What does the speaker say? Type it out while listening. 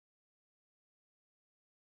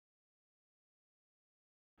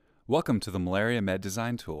Welcome to the MalariaMed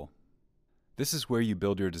design tool. This is where you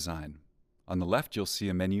build your design. On the left, you'll see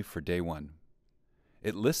a menu for day 1.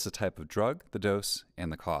 It lists the type of drug, the dose,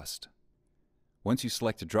 and the cost. Once you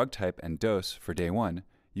select a drug type and dose for day 1,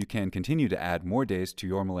 you can continue to add more days to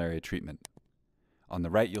your malaria treatment. On the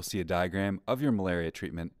right, you'll see a diagram of your malaria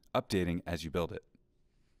treatment updating as you build it.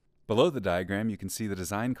 Below the diagram, you can see the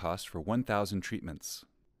design cost for 1,000 treatments.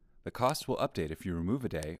 The cost will update if you remove a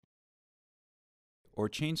day or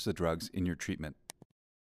change the drugs in your treatment.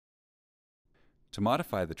 To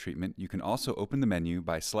modify the treatment, you can also open the menu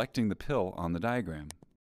by selecting the pill on the diagram.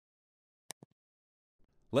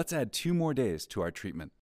 Let's add 2 more days to our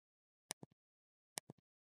treatment.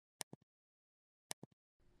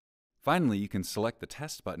 Finally, you can select the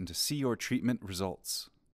test button to see your treatment results.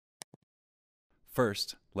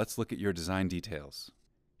 First, let's look at your design details.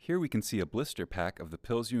 Here we can see a blister pack of the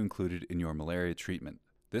pills you included in your malaria treatment.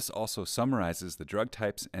 This also summarizes the drug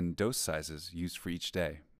types and dose sizes used for each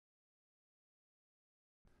day.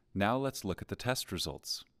 Now let's look at the test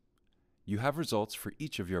results. You have results for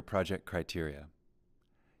each of your project criteria.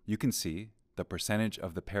 You can see the percentage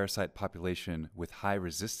of the parasite population with high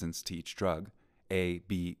resistance to each drug, A,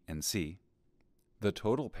 B, and C, the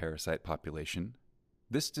total parasite population.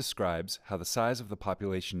 This describes how the size of the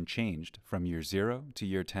population changed from year 0 to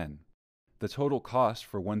year 10, the total cost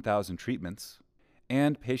for 1,000 treatments,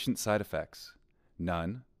 and patient side effects: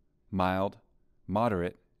 none, mild,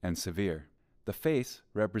 moderate, and severe. The face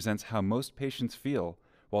represents how most patients feel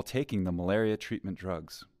while taking the malaria treatment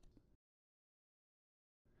drugs.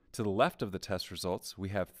 To the left of the test results, we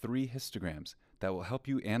have 3 histograms that will help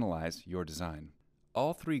you analyze your design.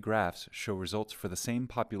 All 3 graphs show results for the same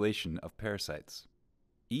population of parasites.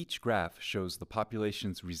 Each graph shows the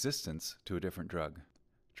population's resistance to a different drug: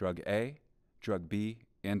 drug A, drug B,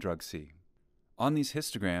 and drug C. On these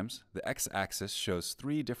histograms, the x-axis shows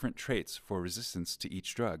 3 different traits for resistance to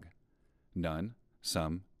each drug: none,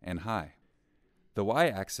 some, and high. The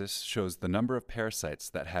y-axis shows the number of parasites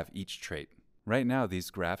that have each trait. Right now, these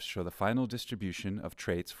graphs show the final distribution of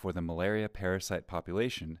traits for the malaria parasite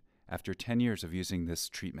population after 10 years of using this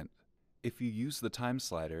treatment. If you use the time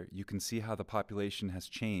slider, you can see how the population has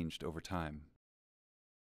changed over time.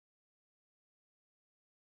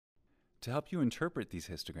 To help you interpret these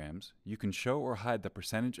histograms, you can show or hide the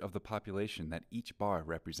percentage of the population that each bar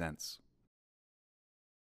represents.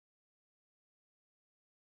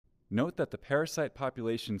 Note that the parasite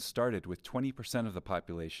population started with 20% of the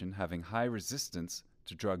population having high resistance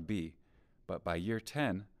to drug B, but by year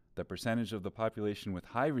 10, the percentage of the population with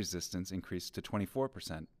high resistance increased to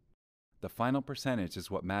 24%. The final percentage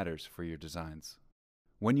is what matters for your designs.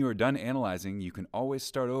 When you are done analyzing, you can always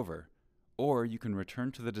start over, or you can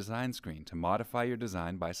return to the design screen to modify your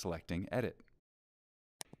design by selecting Edit.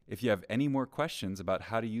 If you have any more questions about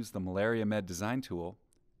how to use the MalariaMed design tool,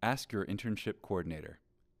 ask your internship coordinator.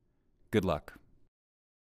 Good luck.